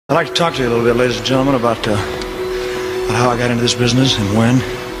I'd like to talk to you a little bit, ladies and gentlemen, about how I got into this business and when.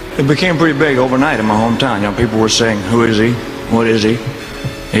 It became pretty big overnight in my hometown. You know, people were saying, "Who is he? What is he?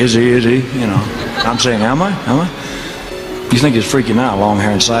 Is he? Is he?" You know, I'm saying, "Am I? Am I?" You think he's freaky now, long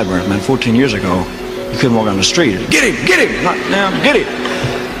hair and sideburns, man. 14 years ago, you couldn't walk on the street. Get him! Get him! Not now, get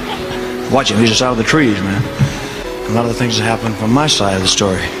him! Watch him, he's just out of the trees, man. A lot of the things that happened from my side of the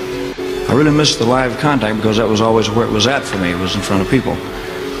story. I really missed the live contact because that was always where it was at for me. It was in front of people.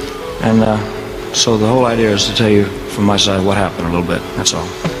 And so the whole idea is to tell you from my side what happened a little bit. That's all.